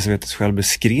Cassavetes själv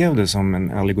beskrev det som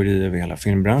en allegori över hela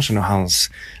filmbranschen och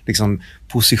hans liksom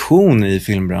position i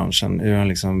filmbranschen. Hur han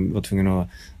liksom var tvungen att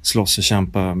slåss och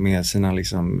kämpa med sina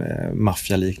liksom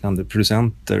maffialiknande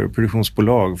producenter och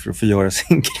produktionsbolag för att få göra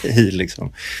sin grej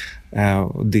liksom.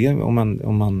 Och det,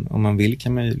 om man vill,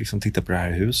 kan man ju liksom titta på det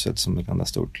här huset som ett enda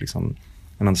stort liksom,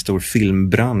 en enda stor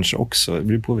filmbransch också. Det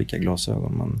beror på vilka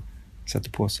glasögon man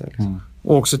sätter på sig liksom.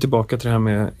 Och också tillbaka till det här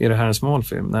med, är det här en smal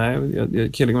film?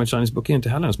 Nej, Killing with Chinese Bookie är inte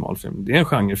heller en smal film. Det är en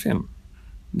genrefilm.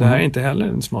 Det här är inte heller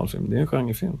en smal film. Det är en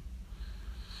genrefilm.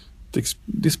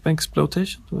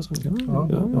 Exploitation.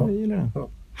 Jag gillar det. Ja.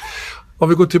 Om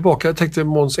vi går tillbaka, jag tänkte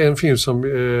Måns, en film som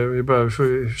vi börjar,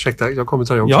 ursäkta, jag kommer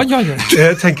ta det också. Ja.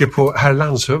 Jag tänker på Herr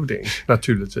landshövding,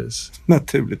 naturligtvis.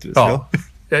 Ja.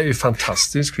 Det är ju en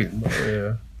fantastisk film.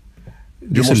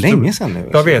 Det är så länge sedan nu.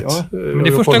 Jag vet. Ja. Men det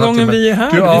är första gången vi är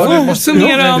här. Vi får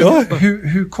summera.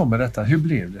 Hur kommer detta? Hur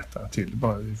blev detta till?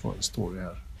 Bara vi får en story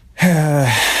här.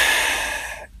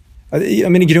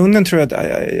 Men i grunden tror jag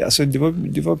att alltså,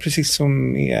 det var precis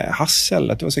som med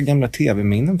Hassel, att det var så gamla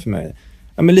tv-minnen för mig.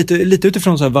 Ja, men lite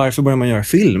utifrån så här, varför börjar man göra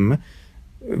film?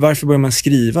 Varför börjar man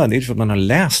skriva? Det är för att man har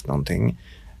läst någonting.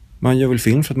 Man gör väl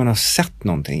film för att man har sett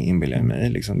någonting, inbillar jag mig.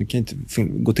 Liksom. Det kan inte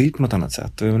gå till på något annat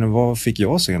sätt. Vad fick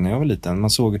jag se när jag var liten? Man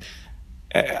såg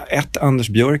Anders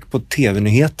Björk på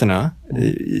tv-nyheterna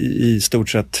i stort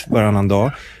sett varannan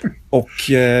dag. Och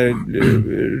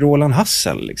Roland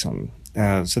Hassel. Liksom.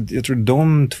 Så jag tror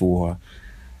de två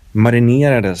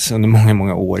marinerades under många,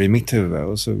 många år i mitt huvud.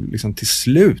 Och så liksom till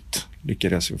slut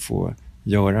lyckades jag få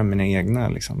göra mina egna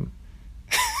liksom,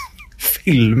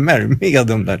 filmer med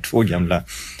de där två gamla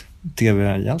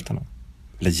tv-hjältarna.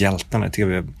 Eller hjältarna,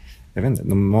 tv... Jag vet inte,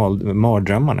 de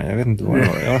mardrömmarna. Jag vet inte vad det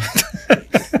var.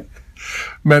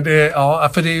 Men det,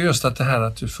 för det är just att det här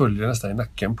att du följer nästan i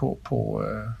nacken på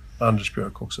Anders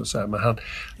Björk också. Så här.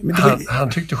 Men han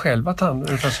tyckte själv att han,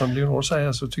 ungefär som Leonor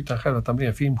säger, så tyckte han själv att han blev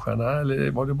en filmstjärna.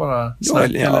 Eller var det bara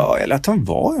snack? Eller att han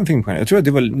var en filmstjärna. Jag tror att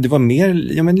det var mer,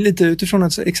 ja, men lite utifrån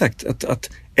att, exakt, att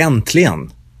äntligen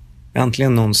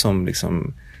någon som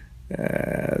liksom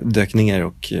dök ner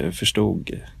och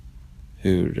förstod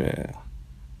hur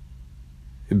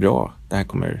bra det här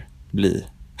kommer bli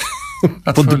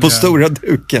på stora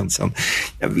duken sen.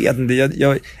 Jag vet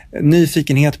inte,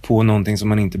 nyfikenhet på någonting som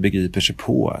man inte begriper sig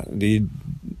på. Det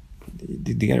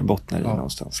det är det det bottnar i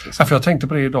någonstans. Liksom. Ja, för jag tänkte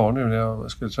på det idag nu när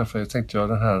jag skulle träffa er. Tänkte jag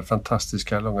den här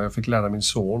fantastiska långa... Jag fick lära min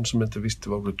son som inte visste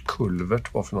vad ordet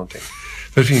kulvert var för någonting.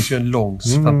 För det finns ju en lång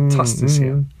fantastisk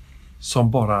scen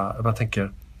som bara... Man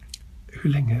tänker, hur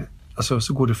länge... Alltså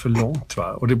så går det för långt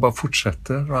va? Och det bara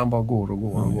fortsätter och han bara går och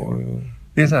går och går.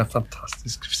 Det är en sån här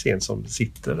fantastisk scen som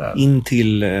sitter där. In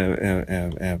till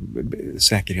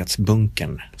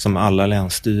säkerhetsbunkern som alla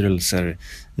länsstyrelser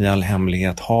i all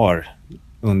hemlighet har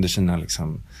under sina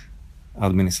liksom,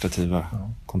 administrativa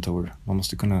kontor. Man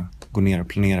måste kunna gå ner och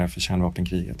planera för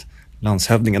kärnvapenkriget.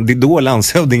 Landshövdingen, det är då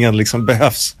landshövdingen liksom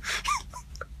behövs.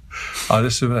 Ja, det är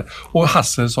suveränt. Och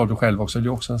Hassel sa du själv också, det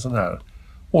är också en sån här...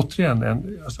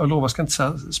 Återigen, jag lovar, ska inte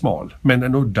säga smal, men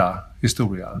en udda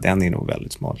historia. Den är nog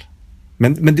väldigt smal.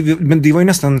 Men det var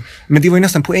ju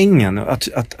nästan poängen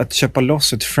att köpa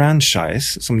loss ett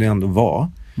franchise som det ändå var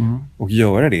och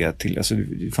göra det till, alltså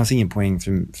det fanns ingen poäng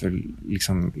för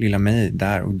liksom lilla mig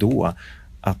där och då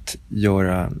att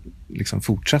göra, liksom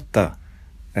fortsätta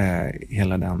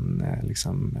hela den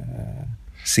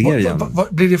serien.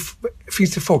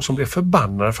 Finns det folk som blev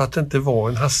förbannade för att det inte var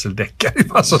en Hasseldeckare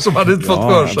alltså, som hade inte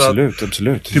fått för sig?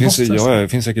 Absolut. Det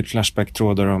finns säkert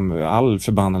flashback-trådar om all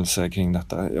förbannelse kring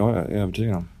detta. Jag är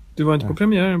övertygad om. Du var inte på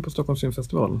premiären på Stockholms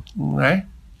filmfestival? Nej.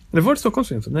 Det var det Stockholms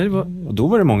filmfestival? Nej, det var... Och då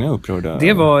var det många upprörda.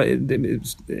 Det var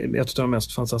ett av de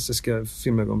mest fantastiska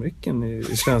filmögonblicken i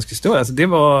svensk historia. Alltså det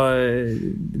var...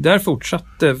 Där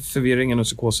fortsatte förvirringen och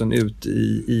psykosen ut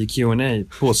i Q&A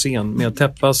på scen med att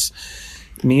täppas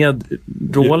med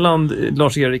Roland,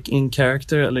 Lars-Erik in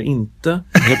character eller inte.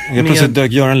 Helt plötsligt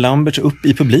dök Göran Lamberts upp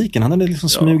i publiken. Han hade liksom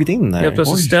smugit in där. Helt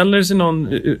plötsligt ställer sig någon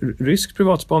rysk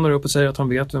privatspanare upp och säger att han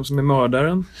vet vem som är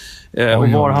mördaren. Och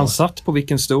var han satt på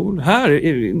vilken stol. Här,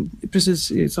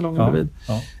 precis i salongen bredvid.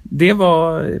 Ja. Det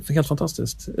var helt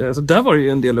fantastiskt. Så där var det ju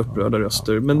en del upprörda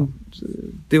röster. Men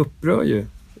det upprör ju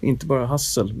inte bara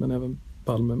Hassel, men även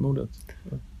Palmemordet.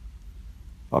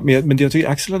 Ja, men jag tycker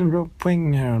Axel hade en bra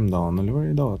poäng häromdagen, eller var det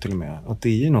idag till och med, att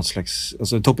det är något slags,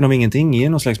 alltså Toppen av ingenting är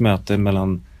något slags möte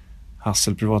mellan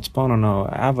Hassel, privatspanarna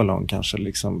och Avalon kanske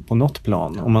liksom på något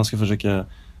plan, om man ska försöka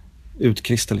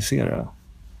utkristallisera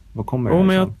vad kommer det.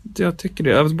 Men jag tycker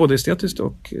det, både estetiskt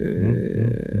och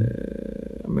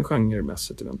men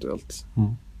genremässigt eventuellt.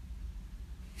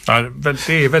 Ja,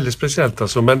 det är väldigt speciellt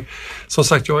alltså, men som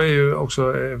sagt jag är ju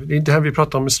också, det är inte här vi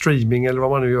pratar om streaming eller vad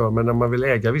man nu gör, men när man vill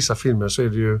äga vissa filmer så är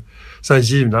det ju så här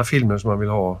givna filmer som man vill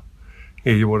ha,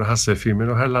 är ju både Hasse-filmen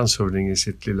och Herr Landshövding i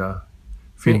sitt lilla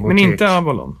filmotek. Men inte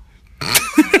Avalon.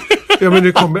 Ja, men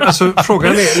det kommer, alltså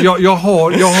frågan är,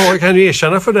 jag kan ju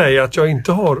erkänna för dig att jag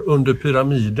inte har Under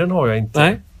pyramiden har jag inte.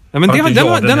 Nej, ja, men det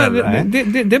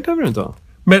behöver du inte ha.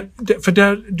 Men för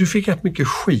där, du fick rätt mycket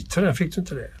skit för den, fick du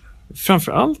inte det?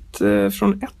 Framförallt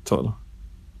från ett håll.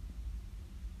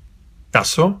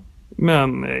 Alltså?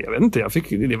 Men jag vet inte,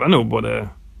 det var nog både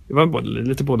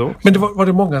lite både också. Men var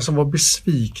det många som var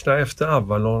besvikna efter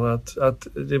Avalon att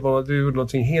du gjorde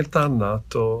någonting helt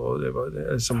annat och det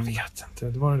var som... Jag vet inte,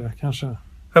 det var det kanske.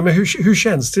 Ja, men hur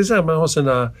känns det så här med att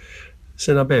ha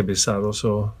sina bebisar och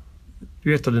så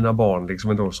du är ett av dina barn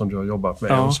liksom ändå som du har jobbat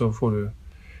med och så får du...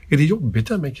 Är det jobbigt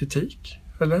där med kritik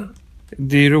eller?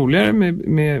 Det är roligare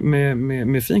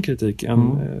med fin kritik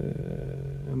än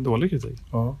dålig kritik.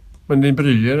 Ja. Men ni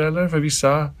bryr eller? För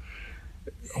vissa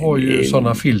har ju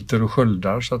sådana filter och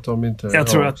sköldar så att de inte... Jag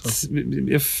tror att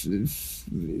jag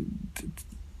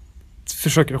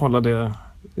försöker hålla det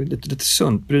lite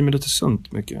sunt. Bryr mig lite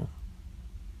sunt mycket.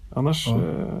 Annars...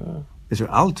 Jag tror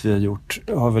allt vi har gjort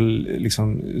har väl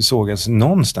liksom sågats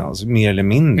någonstans, mer eller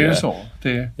mindre. Är det så?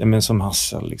 Ja, men som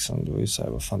Hassel liksom, det var ju så här,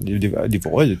 vad fan, det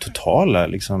var ju totala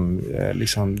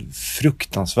liksom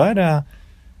fruktansvärda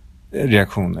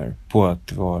reaktioner på att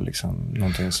det var liksom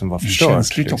någonting som var förstört.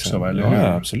 Känsligt liksom. Också, va? Eller?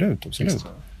 Ja, absolut.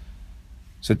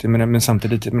 Så att, jag menar, men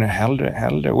samtidigt, jag menar,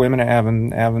 hellre. Och jag menar,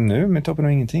 även nu med Toppen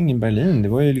av ingenting i Berlin, det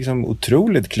var ju liksom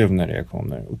otroligt kluvna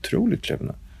reaktioner. Otroligt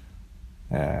kluvna.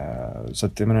 Så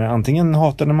att jag menar, antingen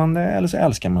hatade man det eller så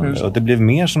älskar man det. Och det blev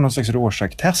mer som någon slags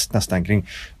Rorschach-test nästan kring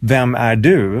vem är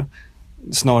du?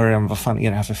 Snarare än vad fan är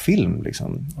det här för film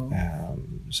liksom.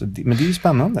 Men det är ju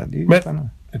spännande.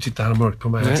 Nu tittar han mörkt på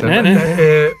mig.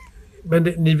 Nej. Men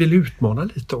ni vill utmana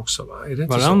lite också, va? Är det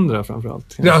inte varandra så?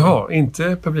 Framförallt. Jaha,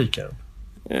 inte publiken.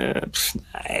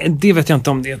 Nej, det vet jag inte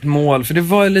om det är ett mål. För det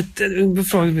var lite...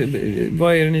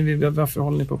 Vad är det ni vill... Varför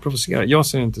håller ni på att provocera? Jag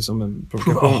ser det inte som en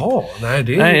provokation. Jaha,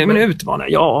 nej, men utmana.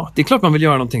 Ja, det är klart man vill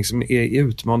göra någonting som är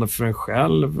utmanande för en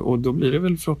själv. Och då blir det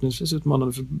väl förhoppningsvis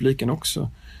utmanande för publiken också.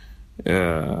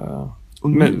 Och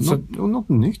något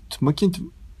nytt. Man kan inte...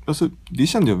 Alltså, det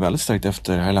kände jag väldigt starkt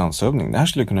efter Herr Landshövding. Det här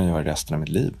skulle jag kunna göra resten av mitt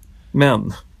liv.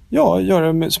 Men Ja,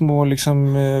 göra små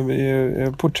liksom,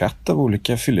 porträtt av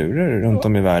olika filurer runt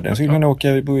om i världen. Så kan jag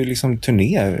åka på liksom,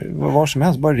 turné, var som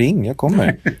helst, bara ring, jag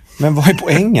kommer. Men vad är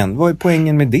poängen? Vad är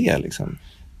poängen med det? Liksom?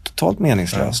 Totalt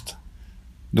meningslöst.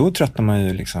 Då tröttnar man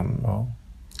ju liksom...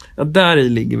 Ja, där i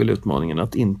ligger väl utmaningen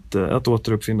att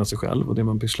återuppfinna sig själv och det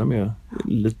man pysslar med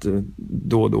lite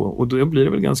då och då. Och då blir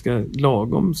det väl ganska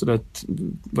lagom så att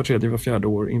var tredje, var fjärde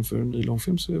år inför en ny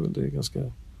långfilm så är väl det ganska...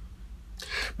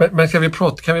 Men kan vi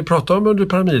prata om Under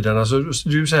pyramiden? Alltså,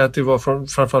 du säger att det var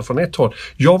framförallt från ett håll.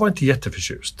 Jag var inte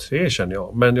jätteförtjust, det erkänner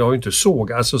jag. Men jag har ju inte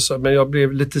såg. Alltså, men jag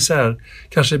blev lite så här...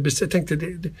 Kanske tänkte,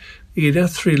 är det en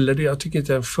thriller? Jag tycker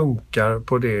inte den funkar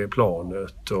på det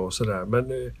planet och sådär.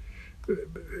 Men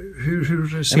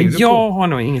hur ser du på? Jag har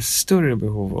nog inget större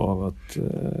behov av att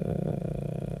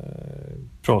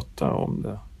prata om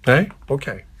det. Nej,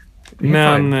 okej.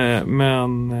 Men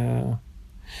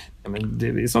det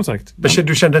är som sagt... Men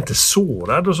du kände inte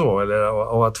sårad och så? Eller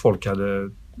av att folk hade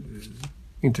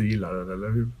inte gillat det? Eller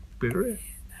hur blir det? Nej,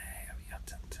 jag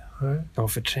vet inte. Nej. Jag har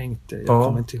förträngt det. Jag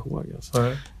kommer inte ihåg. Alltså.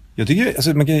 Nej. Jag tycker,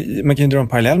 alltså, man kan ju dra en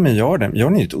parallell med Jarden.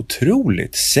 Jarden är ett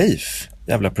otroligt safe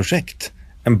jävla projekt.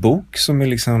 En bok som är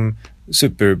liksom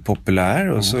superpopulär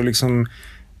och så liksom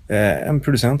en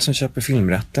producent som köper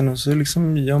filmrätten och så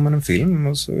liksom gör man en film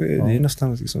och så är det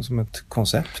nästan liksom som ett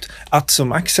koncept. Att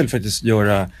som Axel faktiskt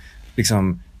göra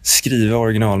liksom skriva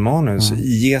originalmanus,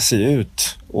 ge sig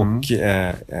ut och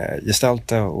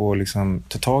gestalta och liksom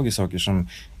ta tag i saker som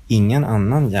ingen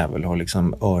annan jävel har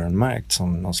liksom öronmärkt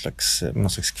som någon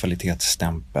slags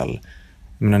kvalitetsstämpel.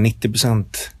 Jag menar 90%,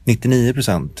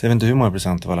 99%, jag vet inte hur många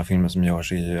procent av alla filmer som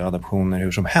görs är ju adaptioner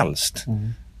hur som helst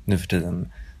nu för tiden.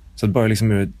 Så att bara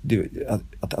liksom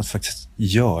att faktiskt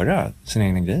göra sina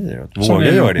egna grejer, att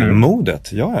våga göra det,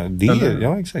 modet,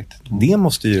 ja exakt. Det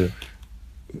måste ju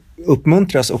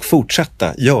uppmuntras och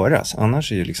fortsätta göras,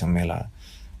 annars är ju liksom hela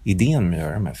idén med att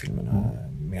göra de här filmerna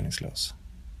meningslös.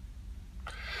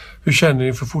 Hur känner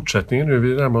ni för fortsättningen nu?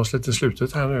 Vi närmar oss lite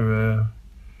slutet här nu.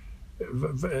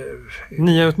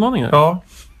 Nya utmaningar? Ja.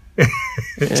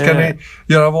 Ska ni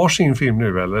göra varsin film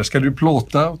nu eller ska du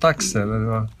plåta åt Axel?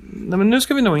 Eller? Nej, men nu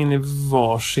ska vi nog in i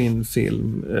varsin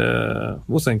film.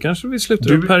 Och sen kanske vi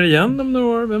slutar upp här igen om några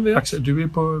år, vem vet? Axel, du är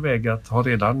på väg att ha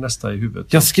redan nästa i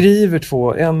huvudet. Jag skriver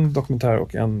 2, en dokumentär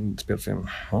och en spelfilm.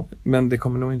 Ja. Men det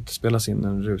kommer nog inte spelas in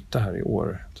en ruta här i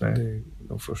år. Så det är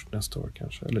nog först nästa år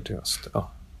kanske, eller till höst.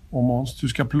 Ja. Och Måns,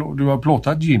 du har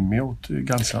plåtat Jimmy åt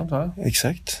Gansland, va?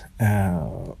 Exakt.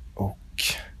 Och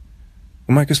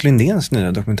Marcus Lindéns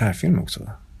nya dokumentärfilm också.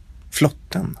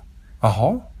 Flotten.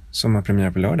 Jaha. Som har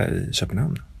premiär på lördag i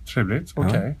Köpenhamn. Trevligt,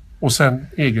 okej. Och sen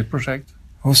eget projekt?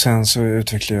 Och sen så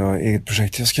utvecklar jag eget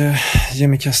projekt. Jag ska ge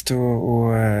mig kast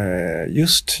och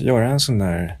just göra en sån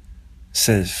där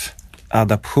safe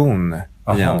adaption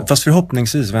igen. Fast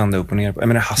förhoppningsvis vända upp och ner. Jag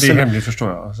menar, det är hemligt förstår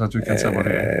jag, så att du kan säga vad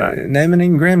det är. Nej, men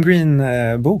en Graham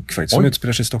Greene bok faktiskt, som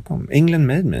utspelar sig i Stockholm. England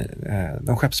Made Me,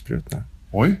 de skeppsbrutna.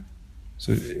 Oj.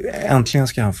 Så äntligen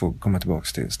ska han få komma tillbaka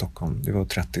till Stockholm. Det var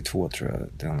 32 tror jag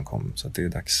den kom, så att det är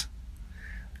dags.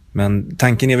 Men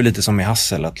tanken är väl lite som i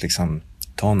Hassel, att liksom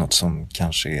ta något som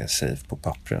kanske är safe på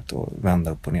pappret och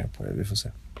vända upp och ner på det. Vi får se.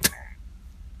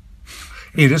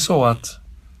 Är det så att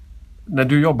när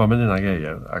du jobbar med dina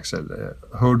grejer, Axel,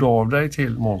 hör du av dig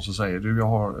till Måns och säger du,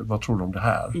 vad tror du om det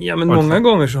här? Ja, men många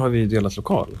gånger så har vi delat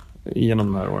lokal genom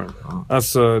de här åren.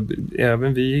 Alltså,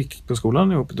 även vi gick på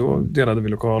skolan ihop, då delade vi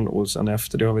lokal och sen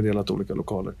efter det har vi delat olika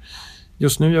lokaler.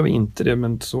 Just nu gör vi inte det,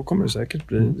 men så kommer det säkert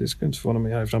bli. Det ska inte få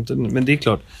mig här i framtiden. Men det är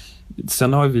klart,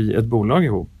 sen har vi ett bolag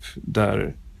ihop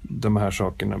där de här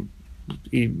sakerna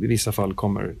i vissa fall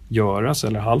kommer göras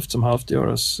eller halvt som halvt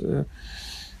göras.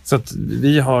 Så att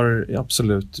vi har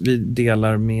absolut, vi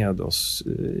delar med oss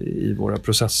i våra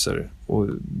processer och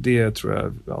det tror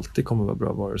jag alltid kommer vara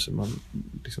bra vare sig man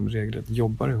liksom regelrätt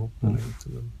jobbar ihop eller inte.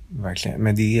 Verkligen,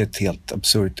 men det är ett helt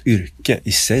absurt yrke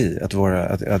i sig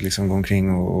att liksom gå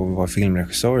omkring och vara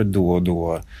filmregissör då och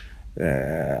då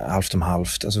halvt om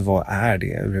halvt, alltså vad är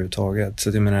det överhuvudtaget? Så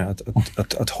jag menar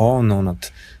att ha någon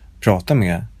att prata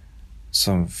med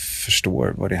som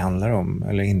förstår vad det handlar om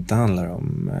eller inte handlar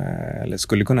om eller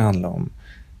skulle kunna handla om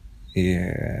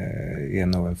är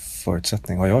nog en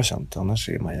förutsättning, har jag känt. Annars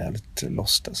är man jävligt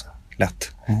lost alltså.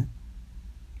 Lätt.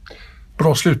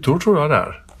 Bra slutord tror jag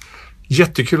där.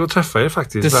 Jättekul att träffa er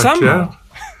faktiskt. Detsamma. Verkligen.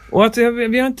 Och att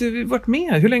vi har inte varit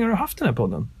med. Hur länge har du haft den här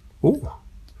podden?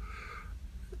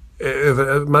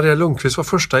 Maria Lundqvist var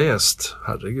första gäst.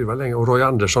 Herregud vad länge. Och Roy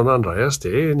Andersson andra gäst. Det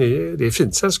är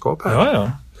fint sällskap här.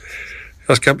 Ja.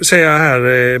 Jag ska säga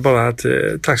här bara att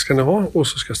tack ska ni ha och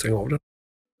så ska jag stänga av den.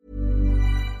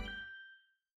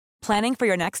 Planning for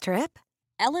your next trip?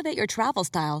 elevate your travel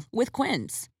style with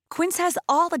Quince. Quince has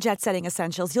all the jet-setting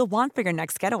essentials you'll want for your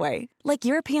next getaway, like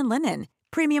European linen,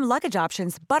 premium luggage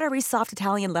options, buttery soft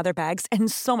Italian leather bags,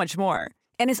 and so much more.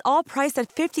 And is all priced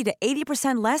at 50 to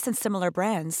 80% less than similar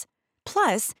brands.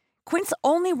 Plus, Quince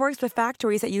only works with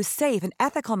factories that use safe and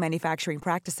ethical manufacturing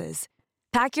practices.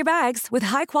 Pack your bags with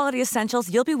high-quality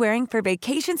essentials you'll be wearing for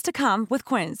vacations to come with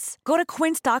Quince. Go to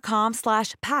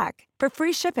quince.com/pack for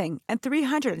free shipping and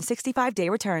 365-day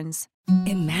returns.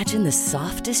 Imagine the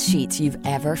softest sheets you've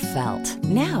ever felt.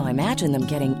 Now imagine them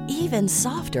getting even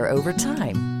softer over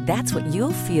time. That's what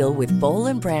you'll feel with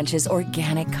Boll & Branch's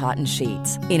organic cotton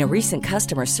sheets. In a recent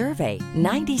customer survey,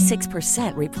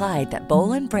 96% replied that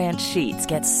Boll & Branch sheets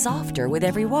get softer with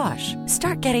every wash.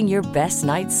 Start getting your best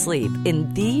night's sleep in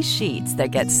these sheets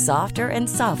that get softer and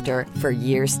softer for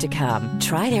years to come.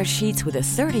 Try their sheets with a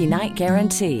 30-night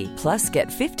guarantee. Plus, get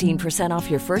 15% off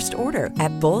your first order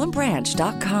at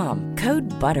bollandbranch.com. Code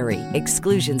BUTTERY.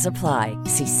 Exclusions apply.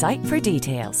 See site for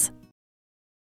details.